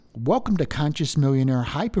Welcome to Conscious Millionaire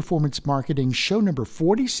High Performance Marketing, show number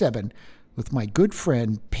 47 with my good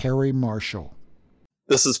friend, Perry Marshall.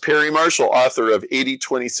 This is Perry Marshall, author of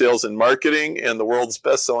 80/20 Sales and Marketing and the world's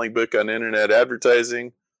best-selling book on internet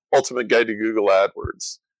advertising, Ultimate Guide to Google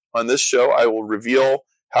AdWords. On this show, I will reveal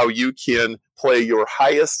how you can play your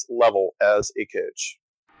highest level as a coach.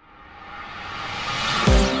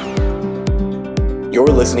 You're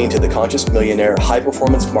listening to the Conscious Millionaire High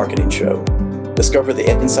Performance Marketing Show. Discover the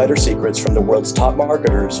insider secrets from the world's top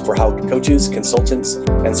marketers for how coaches, consultants,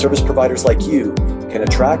 and service providers like you can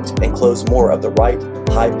attract and close more of the right,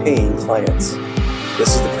 high-paying clients.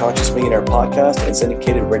 This is the Conscious Millionaire podcast and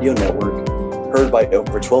syndicated radio network, heard by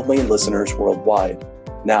over 12 million listeners worldwide.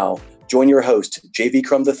 Now, join your host, J.V.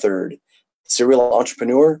 Crum III, serial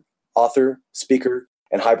entrepreneur, author, speaker,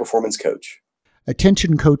 and high-performance coach.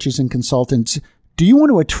 Attention coaches and consultants, do you want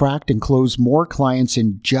to attract and close more clients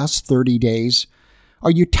in just 30 days?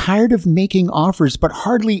 Are you tired of making offers but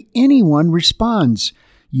hardly anyone responds?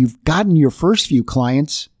 You've gotten your first few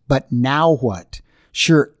clients, but now what?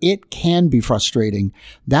 Sure, it can be frustrating.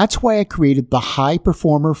 That's why I created the High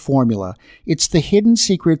Performer Formula. It's the hidden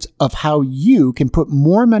secrets of how you can put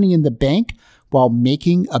more money in the bank while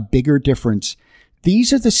making a bigger difference.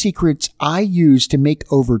 These are the secrets I use to make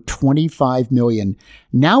over 25 million.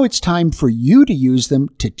 Now it's time for you to use them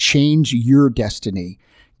to change your destiny.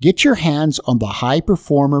 Get your hands on the High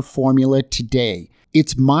Performer Formula today.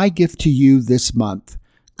 It's my gift to you this month.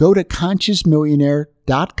 Go to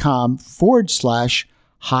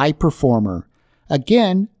consciousmillionaire.com/high performer.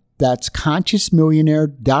 Again, that's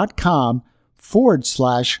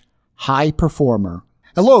consciousmillionaire.com/high performer.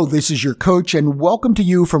 Hello, this is your coach, and welcome to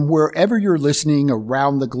you from wherever you're listening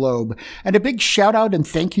around the globe. And a big shout out and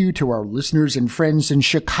thank you to our listeners and friends in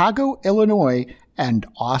Chicago, Illinois, and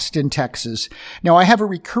Austin, Texas. Now, I have a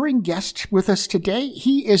recurring guest with us today.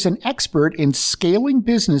 He is an expert in scaling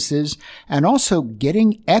businesses and also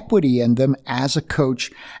getting equity in them as a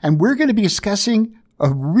coach. And we're going to be discussing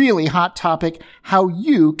a really hot topic, how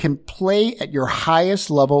you can play at your highest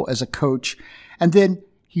level as a coach. And then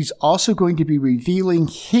he's also going to be revealing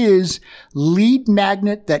his lead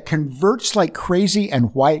magnet that converts like crazy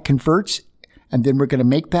and why it converts. And then we're going to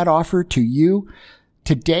make that offer to you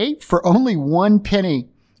today for only 1 penny.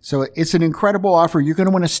 So it's an incredible offer. You're going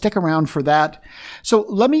to want to stick around for that. So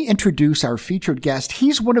let me introduce our featured guest.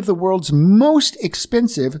 He's one of the world's most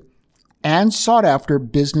expensive and sought-after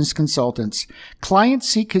business consultants. Clients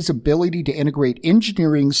seek his ability to integrate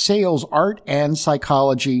engineering, sales, art, and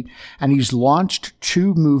psychology, and he's launched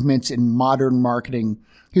 2 movements in modern marketing.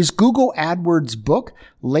 His Google AdWords book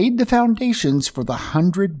laid the foundations for the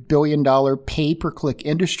 $100 billion pay-per-click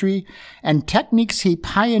industry, and techniques he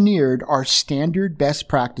pioneered are standard best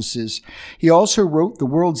practices. He also wrote the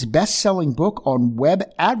world's best-selling book on web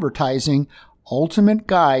advertising, Ultimate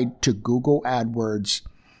Guide to Google AdWords.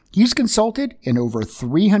 He's consulted in over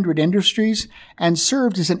 300 industries and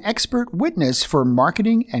served as an expert witness for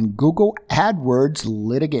marketing and Google AdWords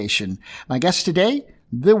litigation. My guest today,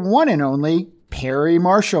 the one and only Perry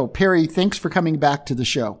Marshall. Perry, thanks for coming back to the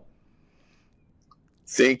show.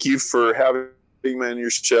 Thank you for having me on your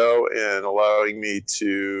show and allowing me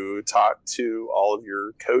to talk to all of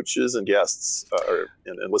your coaches and guests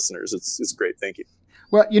and listeners. It's great. Thank you.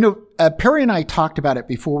 Well, Perry and I talked about it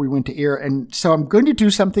before we went to air, and so I'm going to do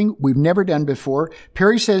something we've never done before.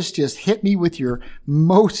 Perry says, just hit me with your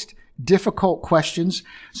most difficult questions.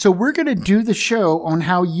 So we're going to do the show on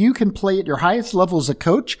how you can play at your highest level as a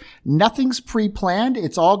coach. Nothing's pre-planned.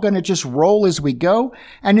 It's all going to just roll as we go.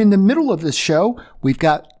 And in the middle of this show, we've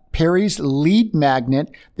got Perry's lead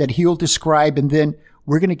magnet that he'll describe, and then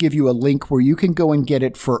we're going to give you a link where you can go and get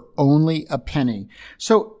it for only a penny.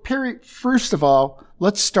 So Perry, first of all,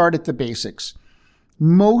 let's start at the basics.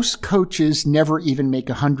 Most coaches never even make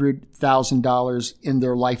 $100,000 in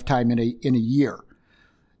their lifetime in a year.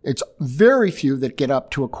 It's very few that get up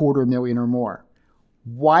to $250,000 or more.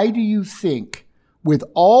 Why do you think, with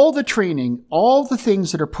all the training, all the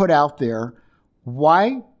things that are put out there,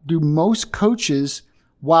 why do most coaches,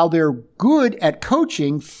 while they're good at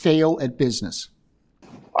coaching, fail at business?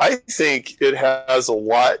 I think it has a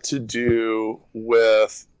lot to do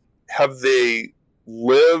with, have they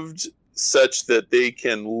lived such that they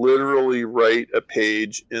can literally write a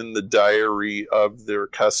page in the diary of their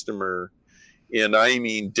customer? And I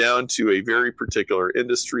mean down to a very particular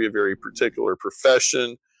industry, a very particular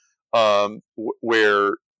profession,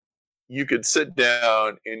 where you could sit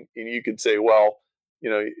down and you could say, well,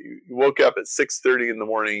 you woke up at 6:30 in the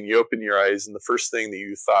morning, you open your eyes, and the first thing that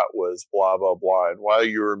you thought was blah, blah, blah. And while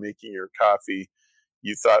you were making your coffee,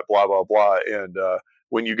 you thought blah, blah, blah. And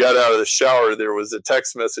when you got out of the shower, there was a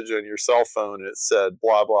text message on your cell phone and it said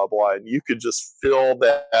blah, blah, blah. And you could just fill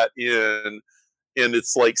that in. And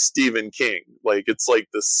it's like Stephen King. Like, it's like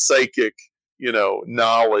the psychic,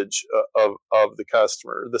 knowledge of the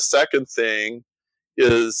customer. The second thing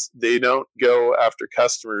is they don't go after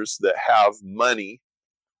customers that have money.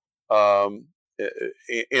 And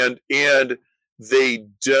they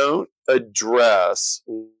don't address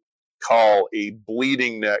call a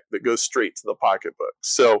bleeding neck that goes straight to the pocketbook.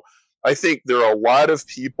 So I think there are a lot of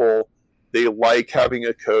people, they like having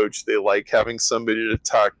a coach, they like having somebody to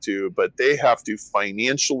talk to, but they have to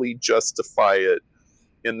financially justify it.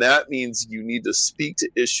 And that means you need to speak to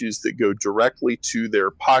issues that go directly to their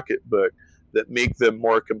pocketbook that make them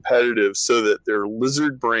more competitive, so that their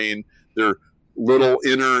lizard brain, their little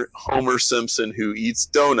inner Homer Simpson who eats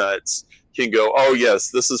donuts, can go, oh yes,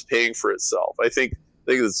 this is paying for itself. I think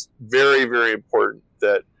it's very, very important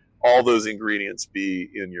that all those ingredients be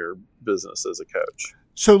in your business as a coach.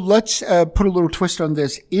 So let's put a little twist on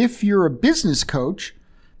this. If you're a business coach,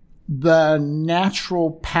 the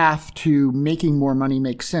natural path to making more money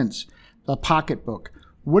makes sense, the pocketbook.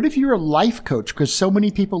 What if you're a life coach? Because so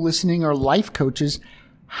many people listening are life coaches.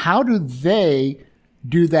 How do they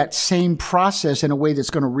do that same process in a way that's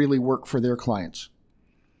going to really work for their clients?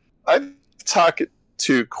 I've talked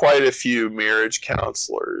to quite a few marriage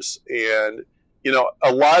counselors, and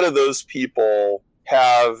a lot of those people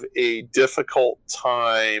have a difficult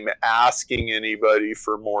time asking anybody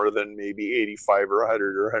for more than maybe $85 or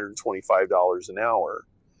 $100 or $125 an hour.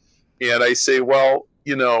 And I say, well,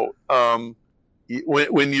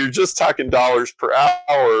 when you're just talking dollars per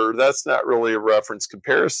hour, that's not really a reference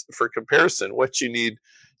comparison. What you need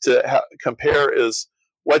to compare is,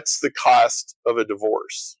 what's the cost of a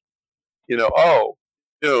divorce? You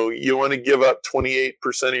want to give up 28%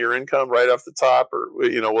 of your income right off the top, or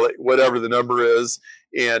whatever the number is,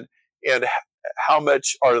 and how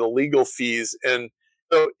much are the legal fees? And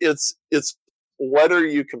so it's what are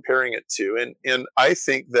you comparing it to? And I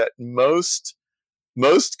think that most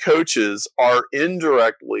coaches are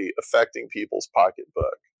indirectly affecting people's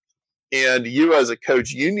pocketbook. And you as a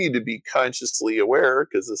coach, you need to be consciously aware,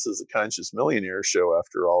 because this is a Conscious Millionaire show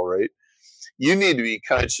after all, right? You need to be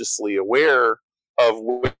consciously aware of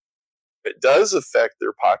what it does affect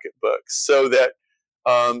their pocketbook, so that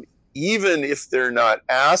even if they're not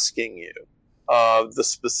asking you the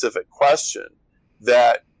specific question,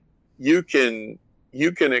 that you can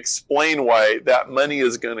explain why that money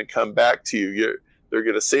is going to come back to you. They're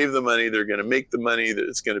going to save the money. They're going to make the money. That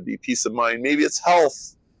it's going to be peace of mind. Maybe it's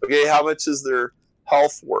health. Okay, how much is their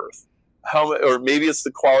health worth? Or maybe it's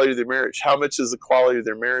the quality of their marriage. How much is the quality of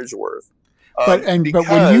their marriage worth? But when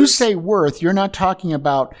you say worth, you're not talking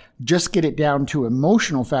about just get it down to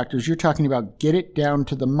emotional factors. You're talking about get it down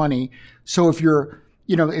to the money. So if you're,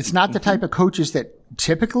 it's not the type of coaches that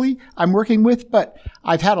typically I'm working with, but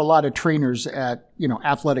I've had a lot of trainers at,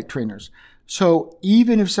 athletic trainers. So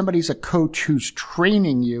even if somebody's a coach who's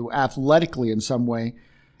training you athletically in some way,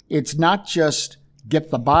 it's not just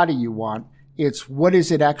get the body you want. It's what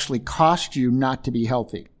does it actually cost you not to be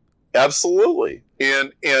healthy? Absolutely.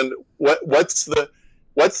 And what's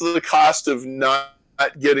the cost of not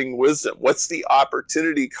getting wisdom? What's the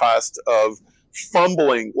opportunity cost of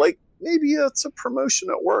fumbling? Like, maybe it's a promotion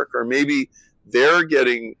at work, or maybe they're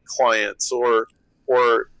getting clients, or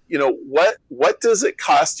what does it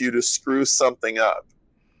cost you to screw something up?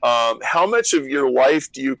 How much of your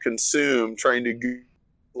life do you consume trying to go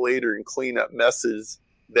later and clean up messes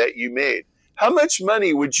that you made? How much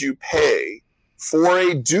money would you pay for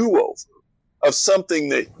a do-over of something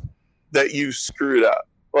that you screwed up?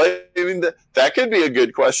 Like, I mean, that could be a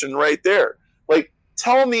good question right there. Like,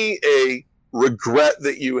 tell me a regret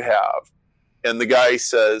that you have. And the guy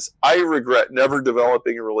says, I regret never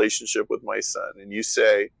developing a relationship with my son. And you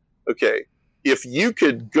say, okay, if you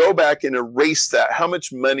could go back and erase that, how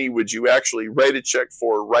much money would you actually write a check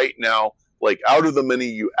for right now? Like, out of the money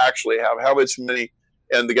you actually have, how much money?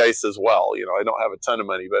 And the guy says, well, I don't have a ton of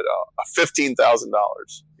money, but $15,000.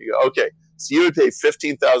 You go, okay, so you would pay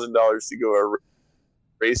 $15,000 to go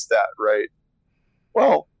erase that, right?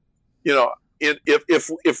 Well,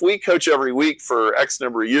 if we coach every week for X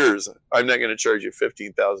number of years, I'm not going to charge you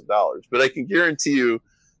 $15,000, but I can guarantee you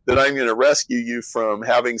that I'm going to rescue you from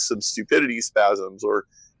having some stupidity spasms or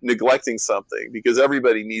neglecting something, because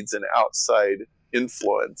everybody needs an outside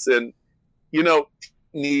influence. And,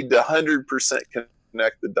 need to 100%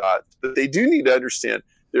 connect the dots, but they do need to understand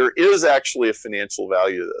there is actually a financial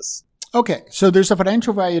value to this. Okay, so there's a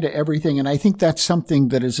financial value to everything, and I think that's something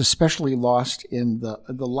that is especially lost in the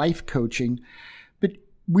life coaching. But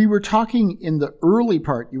we were talking in the early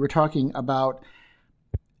part, you were talking about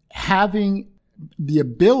having the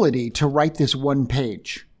ability to write this one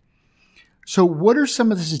page. So what are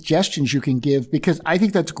some of the suggestions you can give? Because I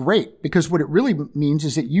think that's great, because what it really means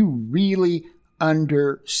is that you really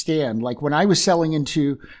understand. Like when I was selling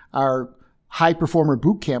into our high performer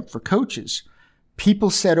boot camp for coaches, people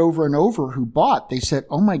said over and over who bought, they said,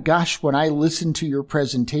 oh my gosh, when I listened to your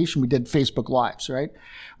presentation, we did Facebook Lives, right?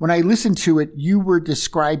 When I listened to it, you were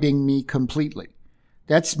describing me completely.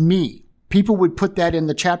 That's me. People would put that in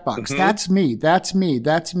the chat box. Mm-hmm. That's me. That's me.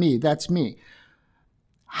 That's me. That's me.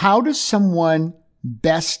 How does someone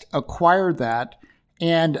best acquire that?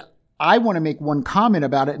 And I want to make one comment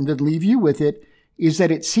about it and then leave you with it, is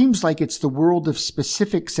that it seems like it's the world of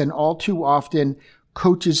specifics, and all too often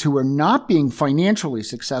coaches who are not being financially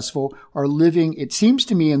successful are living, it seems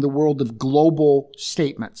to me, in the world of global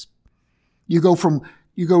statements. You go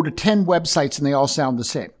to 10 websites and they all sound the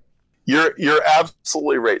same. You're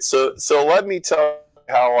absolutely right. So let me tell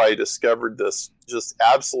you how I discovered this just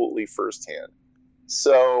absolutely firsthand.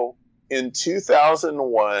 So in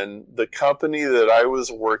 2001, the company that I was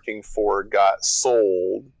working for got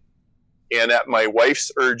sold, and at my wife's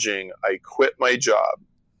urging, I quit my job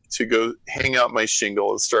to go hang out my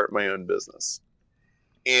shingle and start my own business.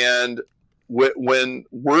 And when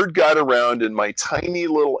word got around in my tiny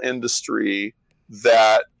little industry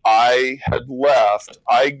that I had left,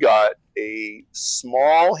 I got a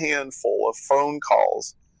small handful of phone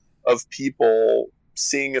calls of people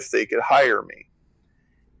seeing if they could hire me.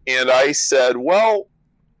 And I said, well,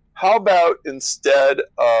 how about instead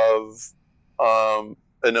of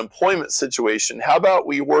an employment situation, how about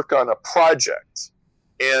we work on a project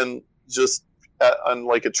and just on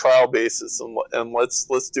like a trial basis, and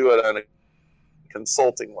let's do it on a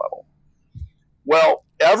consulting level. Well,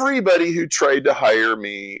 everybody who tried to hire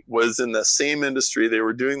me was in the same industry. They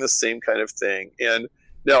were doing the same kind of thing. And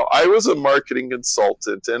now I was a marketing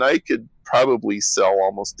consultant and I could probably sell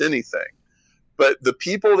almost anything. But the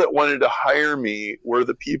people that wanted to hire me were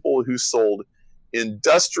the people who sold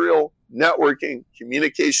industrial networking,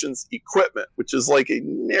 communications, equipment, which is like a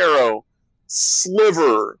narrow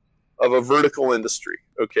sliver of a vertical industry,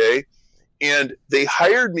 okay? And they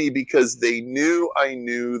hired me because they knew I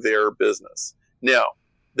knew their business. Now,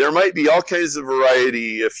 there might be all kinds of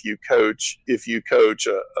variety if you coach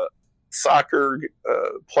a soccer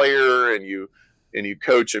player, and you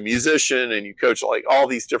coach a musician, and you coach like all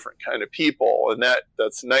these different kind of people, and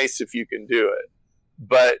that's nice if you can do it.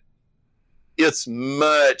 But it's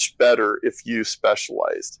much better if you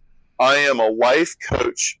specialized. I am a life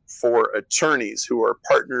coach for attorneys who are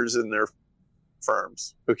partners in their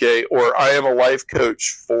firms, okay? Or I am a life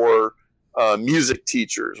coach for music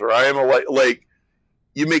teachers, or I am like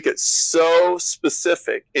you make it so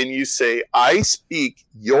specific and you say, I speak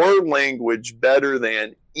your language better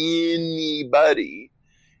than anybody.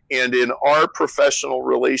 And in our professional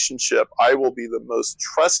relationship, I will be the most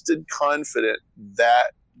trusted confidant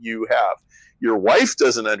that you have. Your wife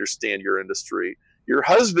doesn't understand your industry. Your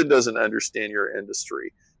husband doesn't understand your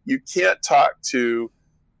industry. You can't talk to,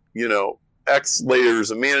 X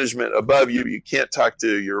layers of management above you. You can't talk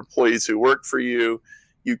to your employees who work for you.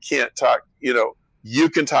 You can't talk, you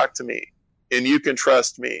can talk to me and you can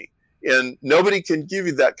trust me. And nobody can give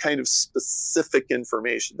you that kind of specific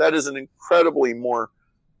information. That is an incredibly more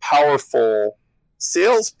powerful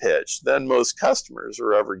sales pitch than most customers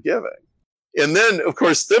are ever giving. And then, of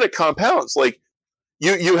course, it compounds. Like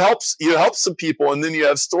you help some people, and then you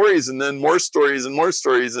have stories, and then more stories and more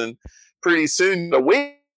stories, and pretty soon a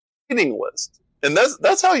waiting list. And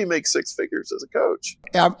that's how you make six figures as a coach.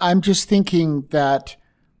 I'm just thinking that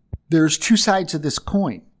there's two sides of this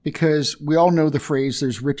coin, because we all know the phrase,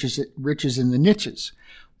 there's riches in the niches.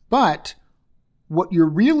 But what you're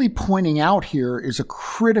really pointing out here is a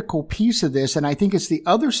critical piece of this. And I think it's the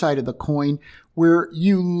other side of the coin, where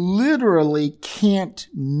you literally can't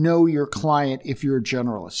know your client if you're a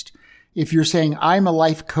generalist. If you're saying, I'm a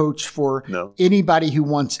life coach for anybody who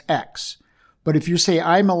wants X. But if you say,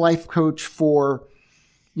 I'm a life coach for,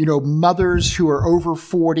 mothers who are over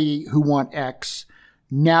 40 who want X,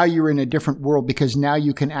 now you're in a different world, because now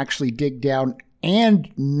you can actually dig down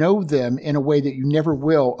and know them in a way that you never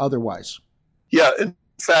will otherwise. Yeah. In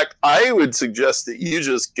fact, I would suggest that you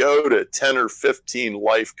just go to 10 or 15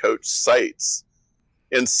 life coach sites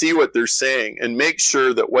and see what they're saying, and make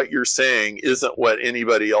sure that what you're saying isn't what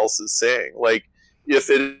anybody else is saying. Like, if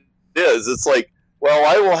it is, it's like, well,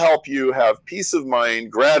 I will help you have peace of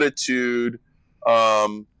mind, gratitude,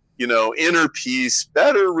 inner peace,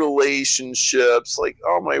 better relationships. Like,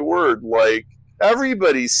 oh my word, like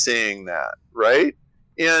everybody's saying that, right?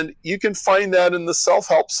 And you can find that in the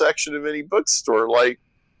self-help section of any bookstore. Like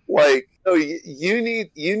No, you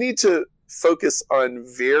need to focus on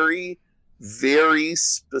very, very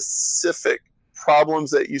specific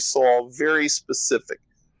problems that you solve, very specific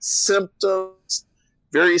symptoms,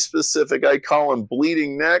 very specific. I call them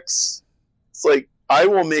bleeding necks. It's like, I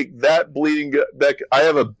will make that bleeding neck. I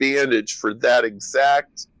have a bandage for that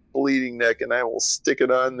exact bleeding neck, and I will stick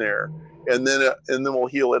it on there, and then we'll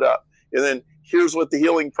heal it up. And then here's what the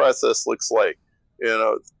healing process looks like.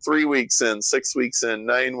 3 weeks in, 6 weeks in,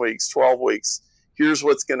 9 weeks, 12 weeks. Here's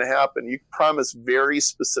what's going to happen. You promise very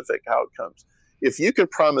specific outcomes. If you can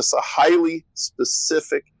promise a highly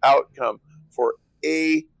specific outcome for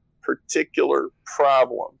a particular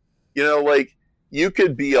problem, like you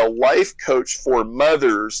could be a life coach for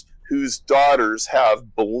mothers whose daughters have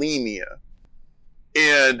bulimia.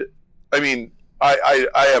 And I mean, I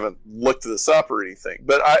haven't looked this up or anything,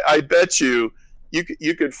 but I bet you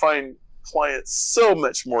could find clients so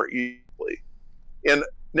much more easily. And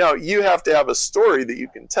now you have to have a story that you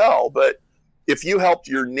can tell, but if you helped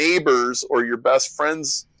your neighbors or your best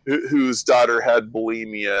friends whose daughter had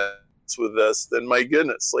bulimia with this, then my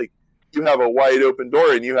goodness, like, you have a wide open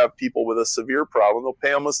door, and you have people with a severe problem, they'll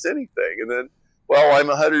pay almost anything. And then, well, I'm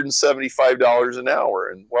 $175 an hour.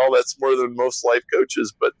 And well, that's more than most life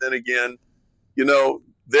coaches. But then again,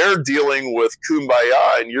 they're dealing with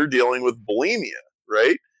kumbaya and you're dealing with bulimia,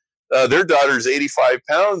 right? Their daughter's 85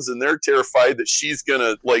 pounds and they're terrified that she's going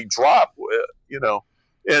to like drop,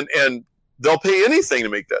 and they'll pay anything to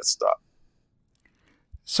make that stop.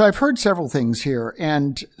 So I've heard several things here.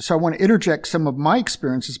 And so I want to interject some of my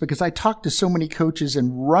experiences because I talk to so many coaches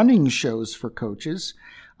and running shows for coaches.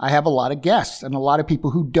 I have a lot of guests and a lot of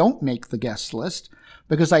people who don't make the guest list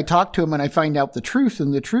because I talk to them and I find out the truth.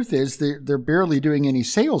 And the truth is they're barely doing any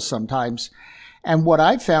sales sometimes. And what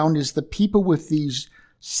I found is the people with these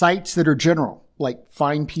sites that are general, like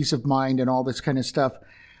Find Peace of Mind and all this kind of stuff.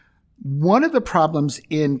 One of the problems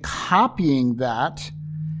in copying that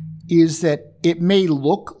is that it may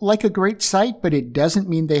look like a great site, but it doesn't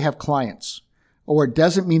mean they have clients, or it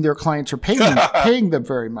doesn't mean their clients are paying them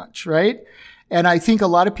very much, right? And I think a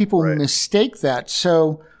lot of people mistake that.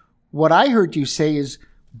 So what I heard you say is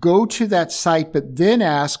go to that site, but then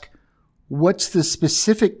ask what's the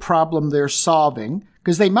specific problem they're solving,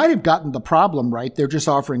 because they might have gotten the problem right. They're just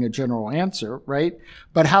offering a general answer, right?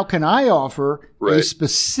 But how can I offer a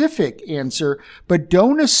specific answer? But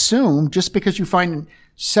don't assume just because you find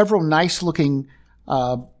several nice looking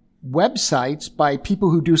websites by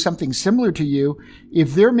people who do something similar to you,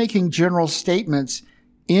 if they're making general statements,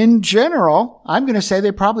 in general, I'm going to say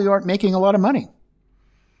they probably aren't making a lot of money.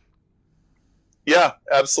 Yeah,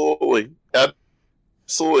 absolutely.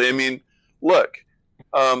 Absolutely. I mean, look,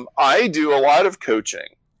 I do a lot of coaching,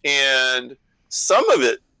 and some of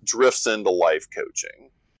it drifts into life coaching.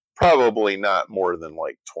 Probably not more than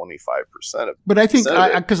like 25% of it. But I think,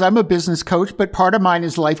 because I'm a business coach, but part of mine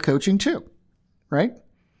is life coaching too, right?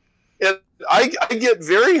 And I get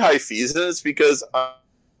very high fees, and it's because I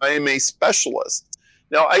am a specialist.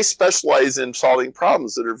 Now, I specialize in solving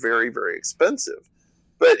problems that are very, very expensive.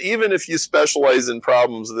 But even if you specialize in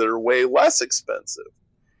problems that are way less expensive,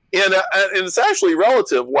 and it's actually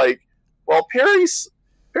relative, like, well, Perry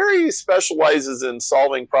specializes in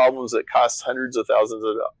solving problems that cost hundreds of thousands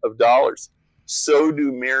of dollars. So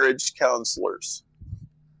do marriage counselors.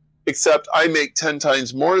 Except I make 10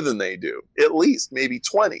 times more than they do, at least, maybe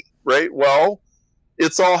 20, right? Well,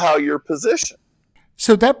 it's all how you're positioned.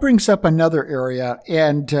 So that brings up another area.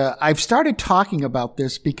 And I've started talking about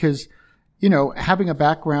this because, having a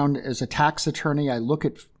background as a tax attorney, I look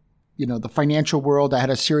at the financial world. I had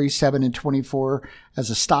a Series 7 and 24 as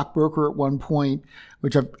a stockbroker at one point,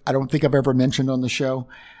 which I don't think I've ever mentioned on the show.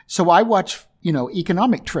 So I watch,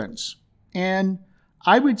 economic trends. And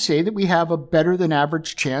I would say that we have a better than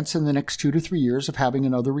average chance in the next 2 to 3 years of having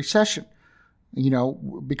another recession,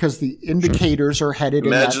 because the indicators are headed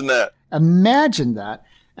Imagine that. Imagine that.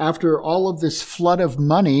 After all of this flood of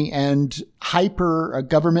money and hyper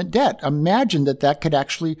government debt, imagine that could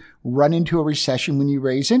actually run into a recession when you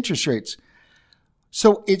raise interest rates.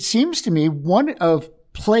 So it seems to me one of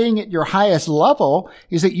playing at your highest level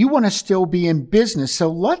is that you want to still be in business. So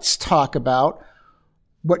let's talk about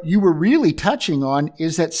what you were really touching on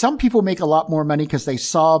is that some people make a lot more money because they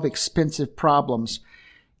solve expensive problems.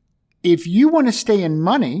 If you want to stay in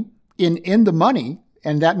money, in the money,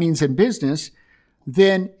 and that means in business,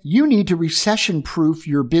 then you need to recession-proof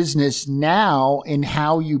your business now in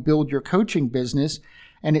how you build your coaching business.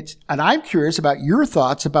 And I'm curious about your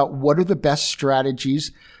thoughts about what are the best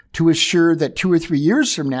strategies to assure that 2 or 3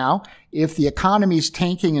 years from now, if the economy's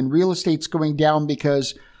tanking and real estate's going down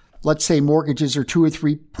because let's say mortgages are 2 or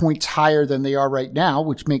 3 points higher than they are right now,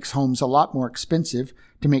 which makes homes a lot more expensive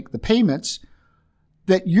to make the payments,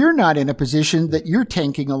 that you're not in a position that you're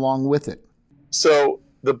tanking along with it. So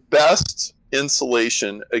the best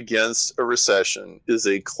insulation against a recession is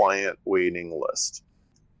a client waiting list.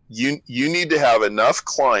 You need to have enough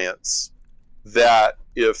clients that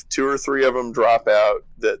if 2 or 3 of them drop out,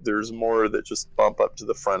 that there's more that just bump up to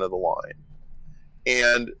the front of the line.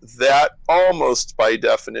 And that almost by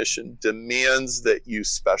definition demands that you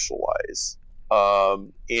specialize.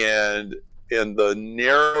 And the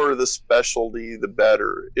narrower the specialty, the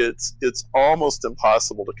better. It's almost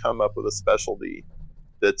impossible to come up with a specialty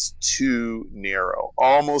that's too narrow.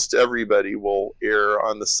 Almost everybody will err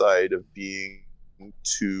on the side of being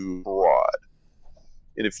too broad.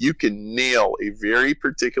 And if you can nail a very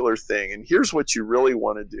particular thing, and here's what you really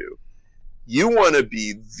want to do. You want to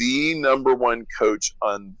be the number one coach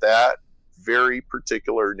on that very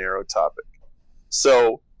particular narrow topic.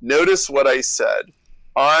 So notice what I said.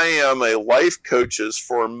 I am a life coaches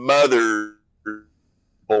for mothers,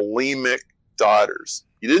 bulimic daughters.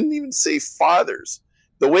 You didn't even say fathers.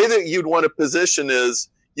 The way that you'd want to position is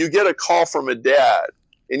you get a call from a dad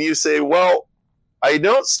and you say, well, I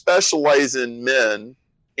don't specialize in men.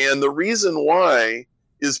 And the reason why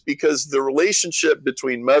is because the relationship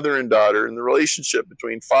between mother and daughter and the relationship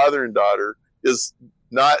between father and daughter is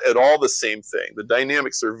not at all the same thing. The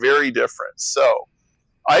dynamics are very different. So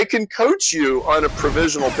I can coach you on a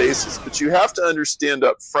provisional basis, but you have to understand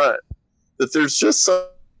up front that there's just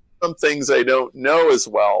some things I don't know as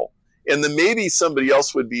well, and then maybe somebody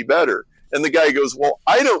else would be better. And the guy goes, well,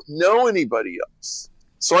 I don't know anybody else,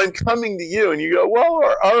 so I'm coming to you. And you go,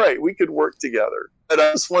 well, all right, we could work together. But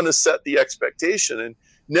I just want to set the expectation. And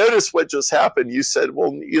notice what just happened. You said,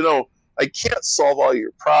 well, I can't solve all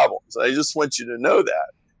your problems. I just want you to know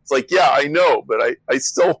that. It's like, yeah, I know, but I'm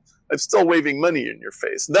still waving money in your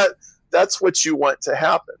face. That's what you want to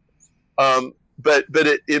happen. But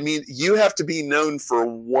it means you have to be known for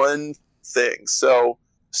one thing. So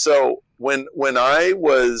when I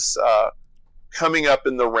was coming up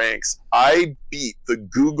in the ranks, I beat the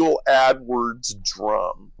Google AdWords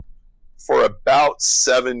drum for about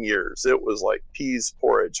 7 years. It was like peas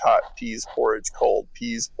porridge hot, peas porridge cold,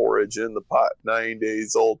 peas porridge in the pot 9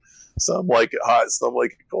 days old. Some like it hot, some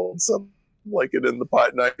like it cold, some like it in the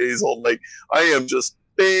pot 9 days old. Like I am just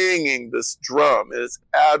banging this drum, and it's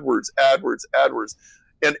AdWords, AdWords, AdWords.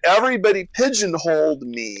 And everybody pigeonholed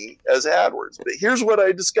me as AdWords. But here's what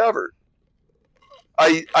I discovered.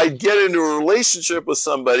 I'd get into a relationship with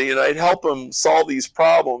somebody and I'd help them solve these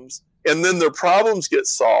problems, and then their problems get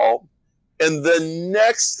solved. And the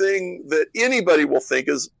next thing that anybody will think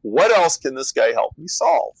is, what else can this guy help me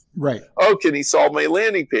solve? Right. Oh, can he solve my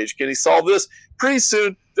landing page? Can he solve this? Pretty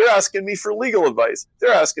soon, they're asking me for legal advice.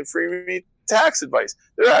 They're asking for me tax advice.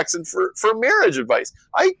 They're asking for marriage advice.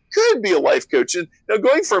 I could be a life coach. And now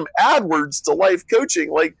going from AdWords to life coaching,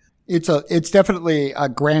 like, it's definitely a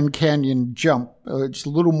Grand Canyon jump. It's a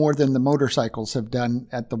little more than the motorcycles have done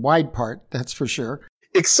at the wide part. That's for sure.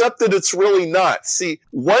 Except that it's really not. See,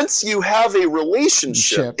 once you have a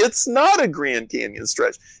relationship, it's not a Grand Canyon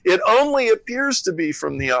stretch. It only appears to be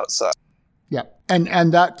from the outside. Yeah.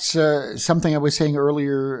 And that's something I was saying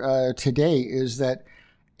earlier today, is that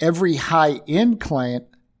every high-end client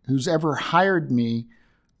who's ever hired me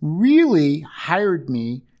really hired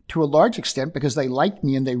me to a large extent because they liked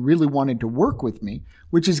me and they really wanted to work with me,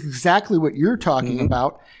 which is exactly what you're talking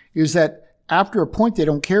about, is that after a point, they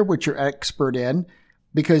don't care what you're expert in,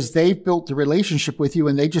 because they've built the relationship with you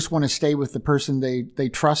and they just want to stay with the person they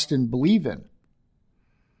trust and believe in.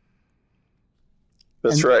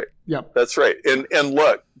 That's right. Yeah. That's right. And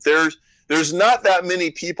look, there's not that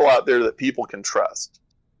many people out there that people can trust.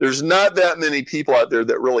 There's not that many people out there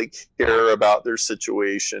that really care about their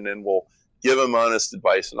situation and will give them honest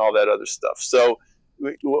advice and all that other stuff. So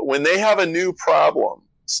when they have a new problem,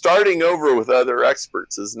 starting over with other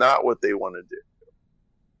experts is not what they want to do.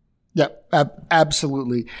 Yeah,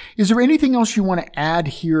 absolutely. Is there anything else you want to add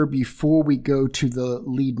here before we go to the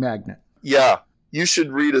lead magnet? Yeah, you should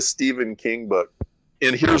read a Stephen King book.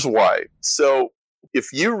 And here's why. So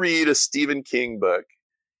if you read a Stephen King book,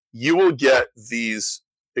 you will get these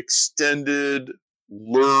extended,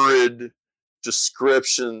 lurid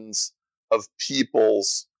descriptions of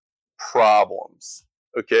people's problems.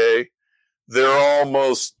 Okay? They're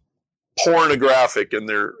almost pornographic in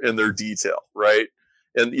their detail, right?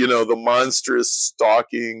 And, the monster is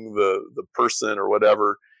stalking the person or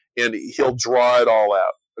whatever, and he'll draw it all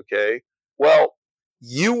out. Okay. Well,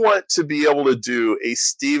 you want to be able to do a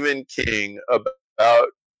Stephen King about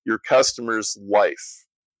your customer's life.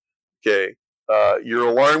 Okay. your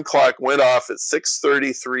alarm clock went off at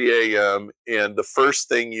 6:33 a.m. and the first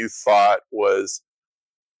thing you thought was,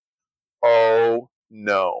 oh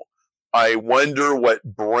no, I wonder what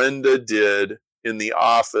Brenda did in the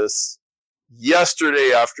office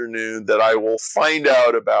yesterday afternoon that I will find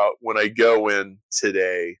out about when I go in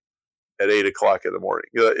today at 8 o'clock in the morning.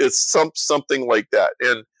 It's something like that.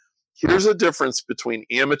 And here's a difference between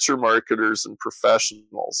amateur marketers and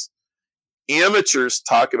professionals. Amateurs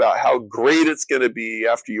talk about how great it's going to be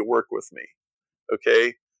after you work with me.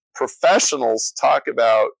 Okay. Professionals talk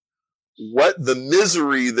about what the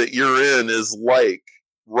misery that you're in is like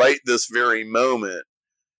right this very moment.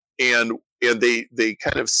 And they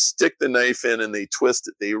kind of stick the knife in and they twist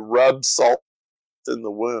it. They rub salt in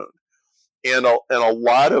the wound. And a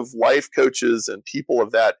lot of life coaches and people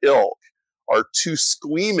of that ilk are too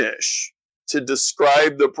squeamish to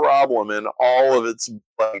describe the problem in all of its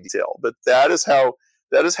detail. But that is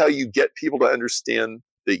how you get people to understand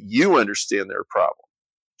that you understand their problem.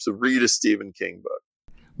 So read a Stephen King book.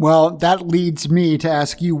 Well, that leads me to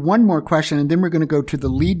ask you one more question, and then we're going to go to the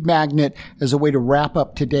lead magnet as a way to wrap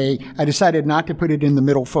up today. I decided not to put it in the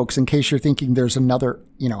middle, folks, in case you're thinking there's another,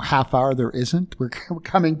 half hour. There isn't. We're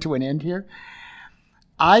coming to an end here.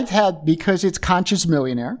 I've had, because it's Conscious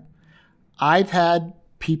Millionaire, I've had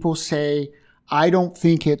people say, I don't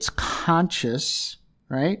think it's conscious,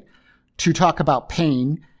 right, to talk about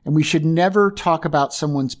pain, and we should never talk about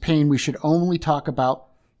someone's pain. We should only talk about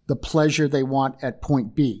the pleasure they want at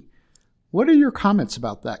point B. What are your comments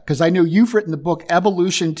about that? Because I know you've written the book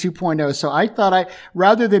Evolution 2.0, so I thought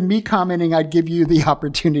rather than me commenting, I'd give you the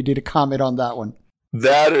opportunity to comment on that one.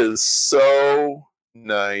 That is so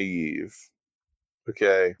naive.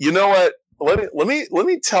 Okay. You know what? Let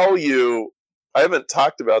me tell you, I haven't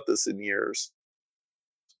talked about this in years.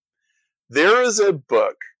 There is a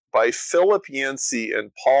book by Philip Yancey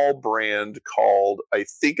and Paul Brand I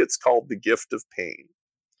think it's called The Gift of Pain.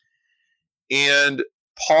 And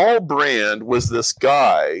Paul Brand was this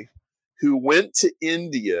guy who went to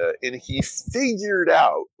India and he figured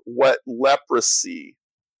out what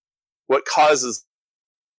causes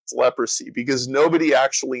leprosy, because nobody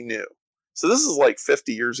actually knew. So this is like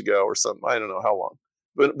 50 years ago or something. I don't know how long,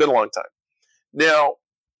 but been a long time. Now,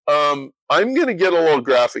 I'm going to get a little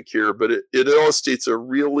graphic here, but it illustrates a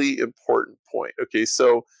really important point. Okay,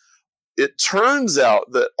 so it turns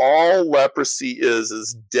out that all leprosy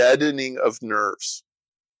is deadening of nerves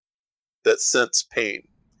that sense pain.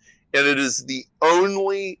 And it is the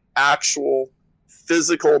only actual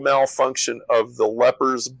physical malfunction of the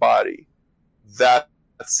leper's body.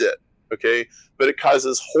 That's it. Okay. But it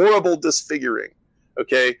causes horrible disfiguring.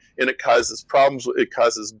 Okay. And it causes problems. It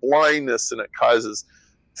causes blindness, and it causes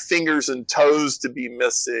fingers and toes to be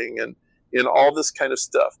missing, and all this kind of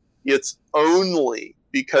stuff. It's only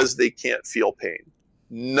because they can't feel pain,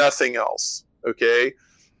 nothing else. Okay.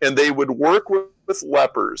 And they would work with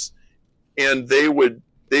lepers, and they would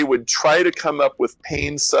try to come up with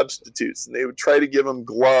pain substitutes, and they would try to give them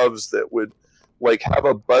gloves that would like have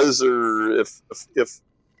a buzzer if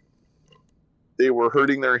they were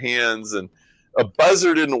hurting their hands, and a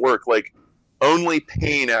buzzer didn't work. Like only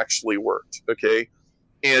pain actually worked. Okay.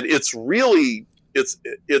 And it's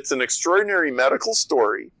an extraordinary medical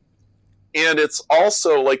story. And it's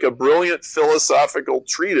also like a brilliant philosophical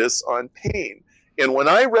treatise on pain. And when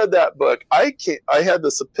I read that book, I had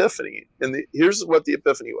this epiphany. And here's what the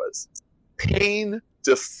epiphany was. Pain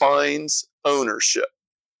defines ownership.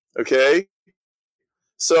 Okay?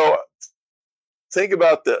 So think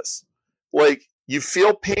about this. Like, you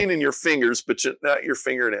feel pain in your fingers, but not your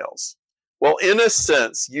fingernails. Well, in a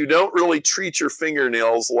sense, you don't really treat your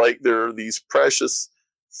fingernails like they're these precious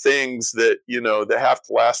things that, that have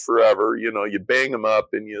to last forever. You bang them up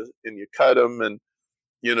and you cut them, and,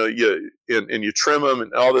 you trim them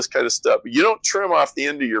and all this kind of stuff. But you don't trim off the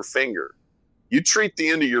end of your finger. You treat the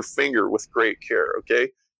end of your finger with great care. Okay.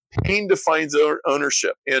 Pain defines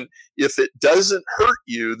ownership. And if it doesn't hurt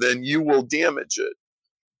you, then you will damage it.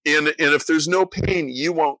 And if there's no pain,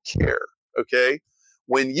 you won't care. Okay.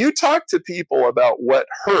 When you talk to people about what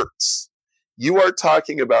hurts, you are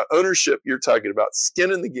talking about ownership, you're talking about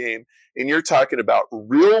skin in the game, and you're talking about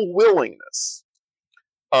real willingness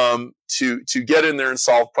to get in there and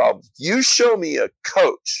solve problems. You show me a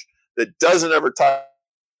coach that doesn't ever talk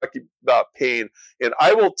about pain, and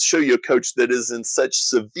I will show you a coach that is in such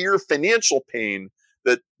severe financial pain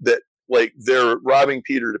that like they're robbing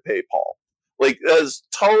Peter to pay Paul. Like, that is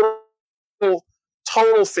total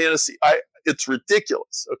fantasy. It's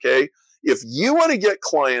ridiculous. Okay. If you want to get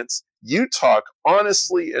clients, you talk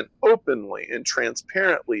honestly and openly and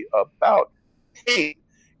transparently about pain,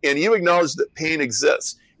 and you acknowledge that pain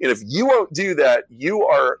exists. And if you won't do that, you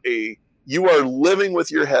are living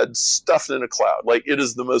with your head stuffed in a cloud. Like, it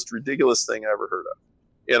is the most ridiculous thing I ever heard of.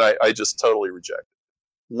 And I just totally reject it.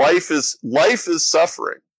 Life is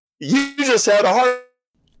suffering. You just had a heart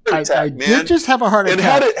attack, I man. did just have a heart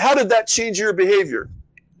attack. And how did that change your behavior?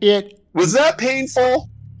 Was that painful?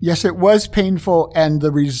 Yes, it was painful. And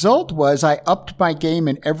the result was I upped my game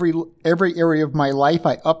in every area of my life.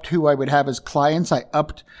 I upped who I would have as clients. I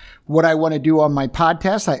upped what I want to do on my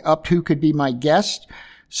podcast. I upped who could be my guest.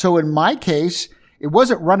 So in my case, it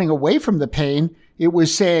wasn't running away from the pain. It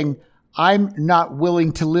was saying, I'm not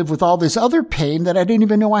willing to live with all this other pain that I didn't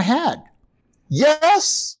even know I had.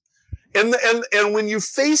 Yes. And when you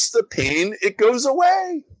face the pain, it goes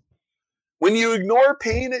away. When you ignore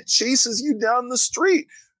pain, it chases you down the street,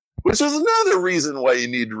 which is another reason why you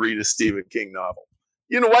need to read a Stephen King novel.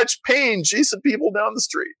 Watch pain chasing people down the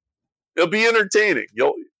street. It'll be entertaining.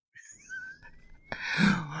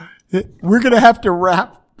 We're going to have to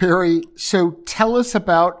wrap, Perry. So tell us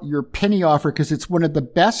about your penny offer, because it's one of the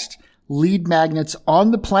best lead magnets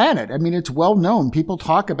on the planet. I mean, it's well known. People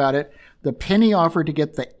talk about it. The penny offer to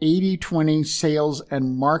get the 80/20 sales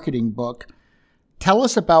and marketing book. Tell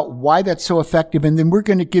us about why that's so effective. And then we're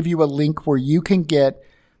going to give you a link where you can get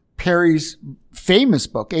Perry's famous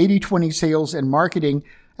book, 80/20 Sales and Marketing,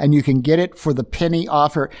 and you can get it for the penny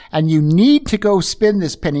offer. And you need to go spend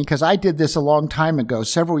this penny, because I did this a long time ago,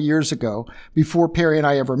 several years ago, before Perry and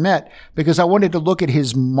I ever met, because I wanted to look at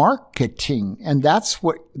his marketing. And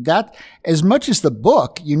that, as much as the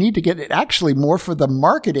book, you need to get it actually more for the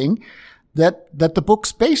marketing that the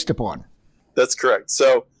book's based upon. That's correct.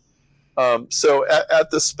 So at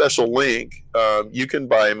this special link, you can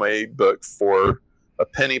buy my book for a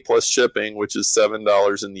penny plus shipping, which is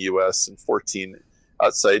 $7 in the U.S. and $14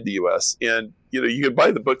 outside the U.S. And you can buy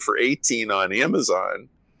the book for $18 on Amazon.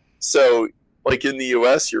 So, like, in the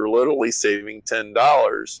U.S., you're literally saving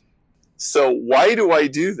 $10. So why do I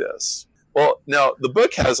do this? Well, now the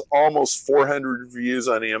book has almost 400 reviews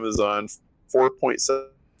on Amazon,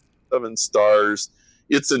 4.7 stars.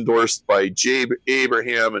 It's endorsed by Jay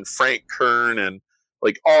Abraham and Frank Kern and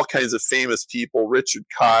like all kinds of famous people, Richard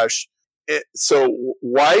Koch. So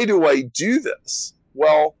why do I do this?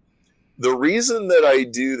 Well, the reason that I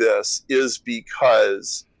do this is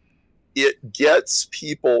because it gets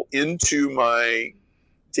people into my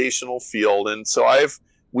computational field. And so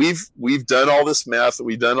we've done all this math,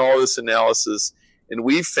 we've done all this analysis, and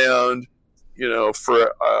we've found,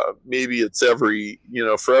 for maybe it's for every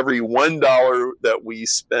 $1 that we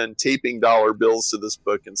spend taping dollar bills to this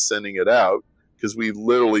book and sending it out, because we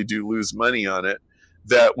literally do lose money on it,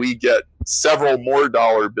 that we get several more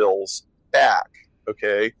dollar bills back.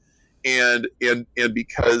 Okay. And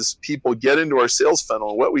because people get into our sales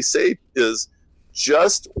funnel, what we say is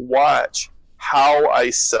just watch how I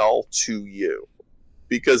sell to you,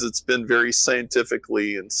 because it's been very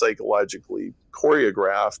scientifically and psychologically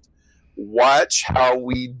choreographed. Watch how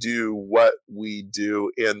we do what we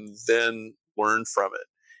do and then learn from it.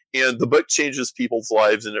 And the book changes people's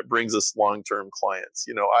lives and it brings us long-term clients.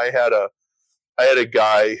 I had a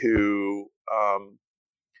guy who,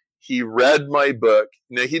 he read my book.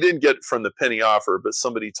 Now, he didn't get it from the penny offer, but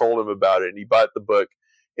somebody told him about it and he bought the book,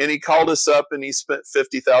 and he called us up and he spent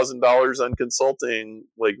 $50,000 on consulting,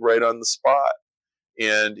 like right on the spot.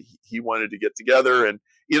 And he wanted to get together, and,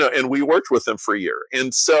 and we worked with him for a year.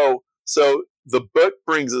 And so the book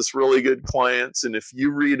brings us really good clients. And if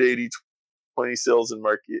you read 80/20 Sales and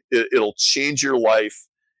Marketing, it'll change your life.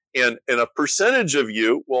 And a percentage of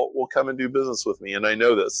you will come and do business with me. And I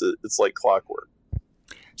know this, it's like clockwork.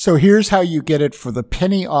 So here's how you get it for the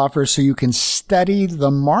penny offer, so you can study the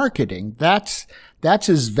marketing. That's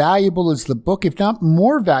as valuable as the book, if not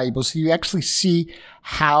more valuable, so you actually see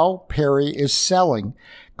how Perry is selling.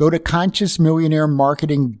 Go to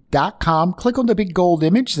ConsciousMillionaireMarketing.com, click on the big gold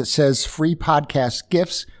image that says free podcast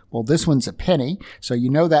gifts. Well, this one's a penny, so you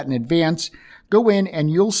know that in advance. Go in and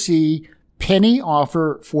you'll see penny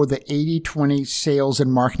offer for the 80/20 Sales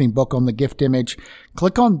and Marketing book on the gift image.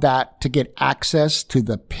 Click on that to get access to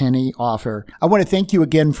the penny offer. I want to thank you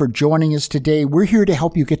again for joining us today. We're here to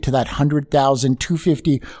help you get to that 100,000,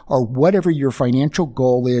 250, or whatever your financial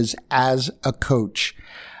goal is as a coach.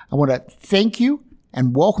 I want to thank you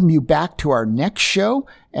and welcome you back to our next show.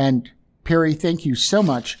 And Perry, thank you so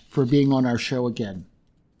much for being on our show again.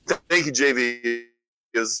 Thank you, JV. It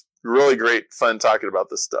was really great fun talking about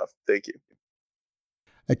this stuff. Thank you.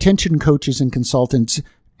 Attention coaches and consultants,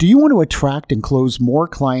 do you want to attract and close more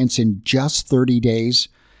clients in just 30 days?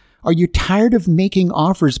 Are you tired of making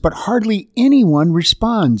offers but hardly anyone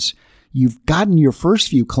responds? You've gotten your first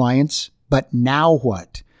few clients, but now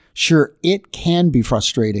what? Sure, it can be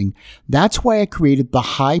frustrating. That's why I created the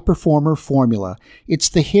High Performer Formula. It's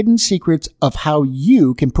the hidden secrets of how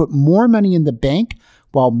you can put more money in the bank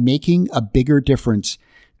while making a bigger difference.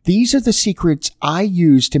 These are the secrets I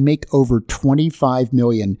use to make over $25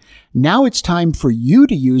 million. Now it's time for you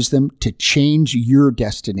to use them to change your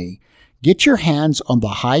destiny. Get your hands on the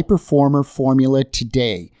High Performer Formula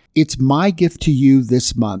today. It's my gift to you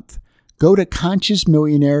this month. Go to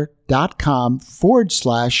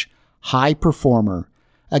consciousmillionaire.com/high performer.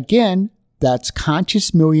 Again, that's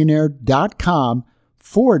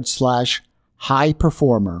consciousmillionaire.com/high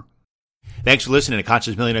performer. Thanks for listening to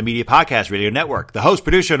Conscious Millionaire Media Podcast Radio Network. The host,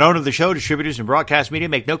 producer, and owner of the show, distributors, and broadcast media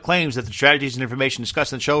make no claims that the strategies and information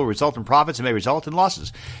discussed in the show will result in profits and may result in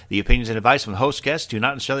losses. The opinions and advice from the host guests do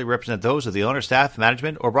not necessarily represent those of the owner, staff,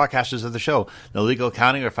 management, or broadcasters of the show. No legal,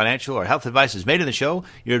 accounting, or financial or health advice is made in the show.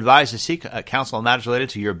 You're advised to seek counsel on matters related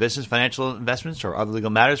to your business, financial investments, or other legal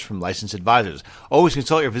matters from licensed advisors. Always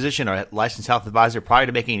consult your physician or licensed health advisor prior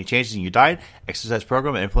to making any changes in your diet, exercise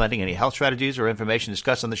program, and implementing any health strategies or information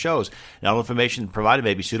discussed on the shows. Not all information provided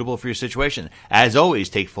may be suitable for your situation. As always,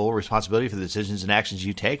 take full responsibility for the decisions and actions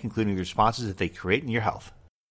you take, including the responses that they create in your health.